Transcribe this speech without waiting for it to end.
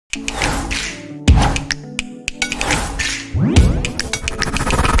Hey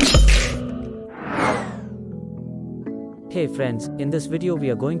friends, in this video we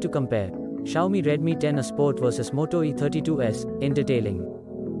are going to compare Xiaomi Redmi 10A Sport vs Moto E32s in detailing.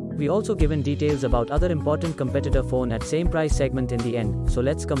 We also given details about other important competitor phone at same price segment in the end, so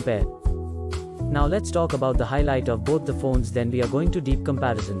let's compare. Now let's talk about the highlight of both the phones, then we are going to deep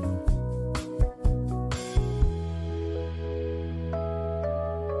comparison.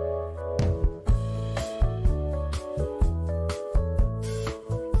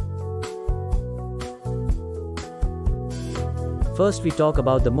 First we talk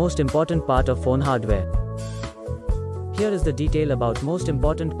about the most important part of phone hardware. Here is the detail about most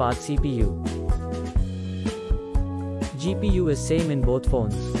important part: CPU. GPU is same in both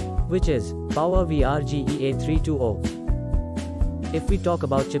phones, which is PowerVR GE8320. If we talk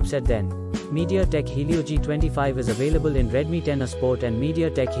about chipset, then MediaTek Helio G25 is available in Redmi 10A Sport and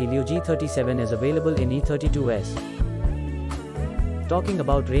MediaTek Helio G37 is available in E32s. Talking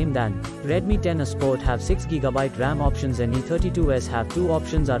about RAM, then Redmi 10A Sport have 6GB RAM options and E32s have 2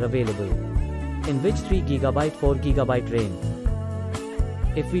 options are available, in which 3GB 4GB RAM.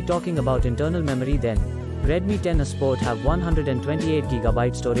 If we talking about internal memory, then Redmi 10A Sport have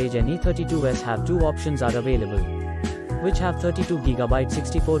 128GB storage and E32s have 2 options are available, which have 32GB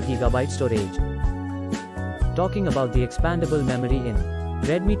 64GB storage. Talking about the expandable memory, in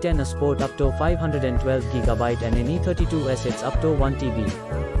Redmi 10A Sport up to 512GB and in E32s it's up to 1TB.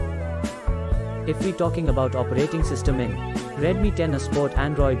 If we talking about operating system, in Redmi 10A Sport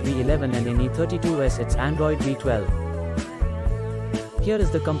Android V11 and in E32s it's Android V12. Here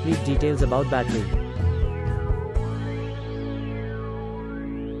is the complete details about battery.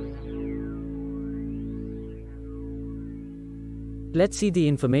 Let's see the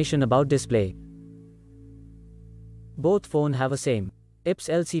information about display. Both phones have a same IPS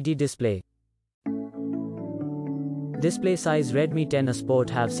LCD display. Display size: Redmi 10A Sport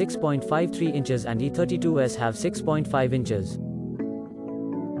have 6.53 inches and E32s have 6.5 inches.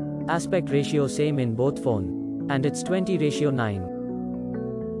 Aspect ratio same in both phones, and it's 20:9.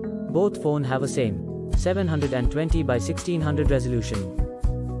 Both phones have a same 720 by 1600 resolution.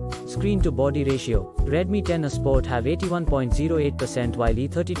 Screen to body ratio: Redmi 10A Sport have 81.08% while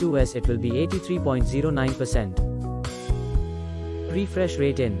E32s it will be 83.09%. Refresh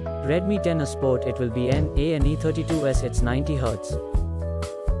rate: in Redmi 10A Sport it will be NA and E32s it's 90Hz.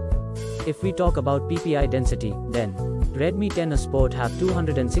 If we talk about PPI density, then Redmi 10A Sport have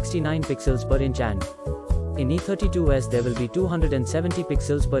 269 pixels per inch and in E32s there will be 270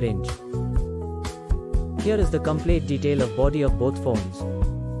 pixels per inch. Here is the complete detail of body of both phones.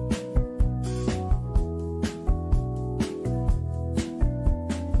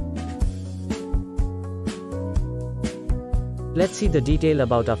 Let's see the detail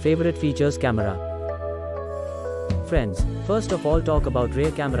about our favorite features: camera. Friends, first of all talk about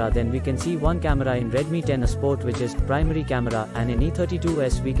rear camera, then we can see one camera in Redmi 10A Sport which is primary camera, and in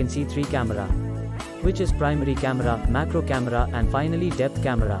E32s we can see 3 camera, which is primary camera, macro camera and finally depth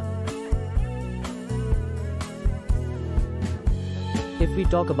camera. If we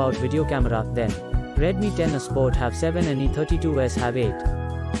talk about video camera, then Redmi 10A Sport have 7 and E32s have 8.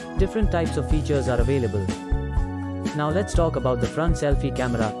 Different types of features are available. Now let's talk about the front selfie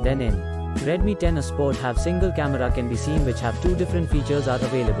camera, then in Redmi 10A Sport have single camera can be seen which have 2 different features are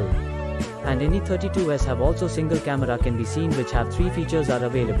available. And in E32s have also single camera can be seen which have 3 features are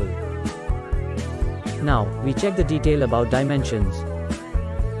available. Now, we check the detail about dimensions.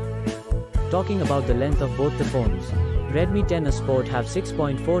 Talking about the length of both the phones, Redmi 10A Sport have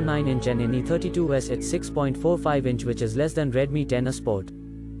 6.49 inch and in E32s it's 6.45 inch which is less than Redmi 10A Sport.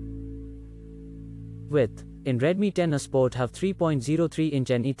 Width: in Redmi 10A Sport have 3.03 inch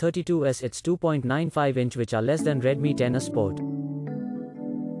and E32s it's 2.95 inch which are less than Redmi 10A Sport.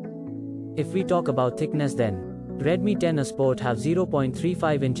 If we talk about thickness, then Redmi 10A Sport have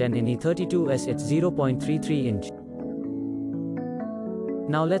 0.35 inch and in E32s it's 0.33 inch.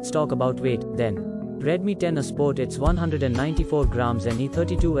 Now let's talk about weight, then Redmi 10A Sport it's 194 grams and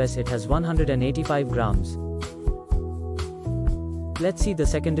E32s it has 185 grams. Let's see the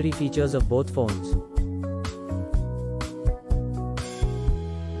secondary features of both phones.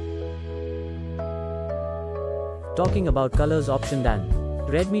 Talking about colors option, then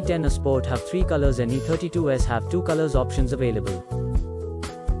Redmi 10A Sport have 3 colors and E32s have 2 colors options available.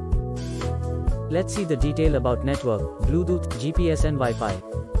 Let's see the detail about network, Bluetooth, GPS and Wi-Fi.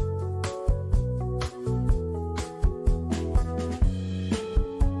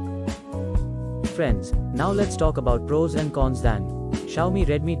 Friends, now let's talk about pros and cons. Then Xiaomi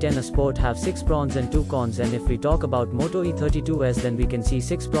Redmi 10A Sport have 6 pros and 2 cons, and if we talk about Moto E32s, then we can see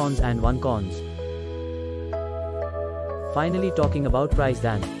 6 pros and 1 cons. Finally, talking about price,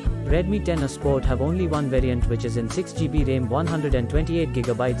 then Redmi 10A Sport have only one variant, which is in 6GB RAM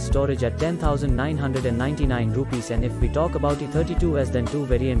 128GB storage at 10,999 rupees, and if we talk about E32s, then two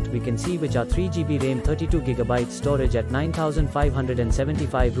variant we can see, which are 3GB RAM 32GB storage at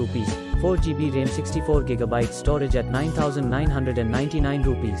 9,575 rupees, 4GB RAM 64GB storage at 9,999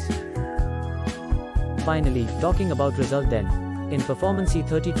 rupees. Finally, talking about result, then in performance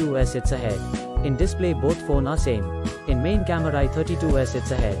E32s it's ahead. In display both phone are same. In main camera E32s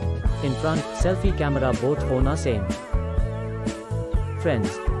it's ahead. In front, selfie camera both phone are same.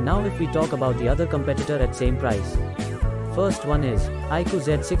 Friends, now if we talk about the other competitor at same price. First one is iQOO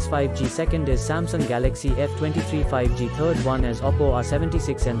Z6 5G, second is Samsung Galaxy F23 5G, third one is Oppo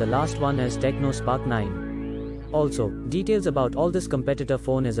R76, and the last one is Tecno Spark 9. Also, details about all this competitor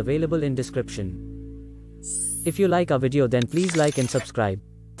phone is available in description. If you like our video, then please like and subscribe.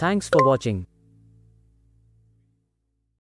 Thanks for watching.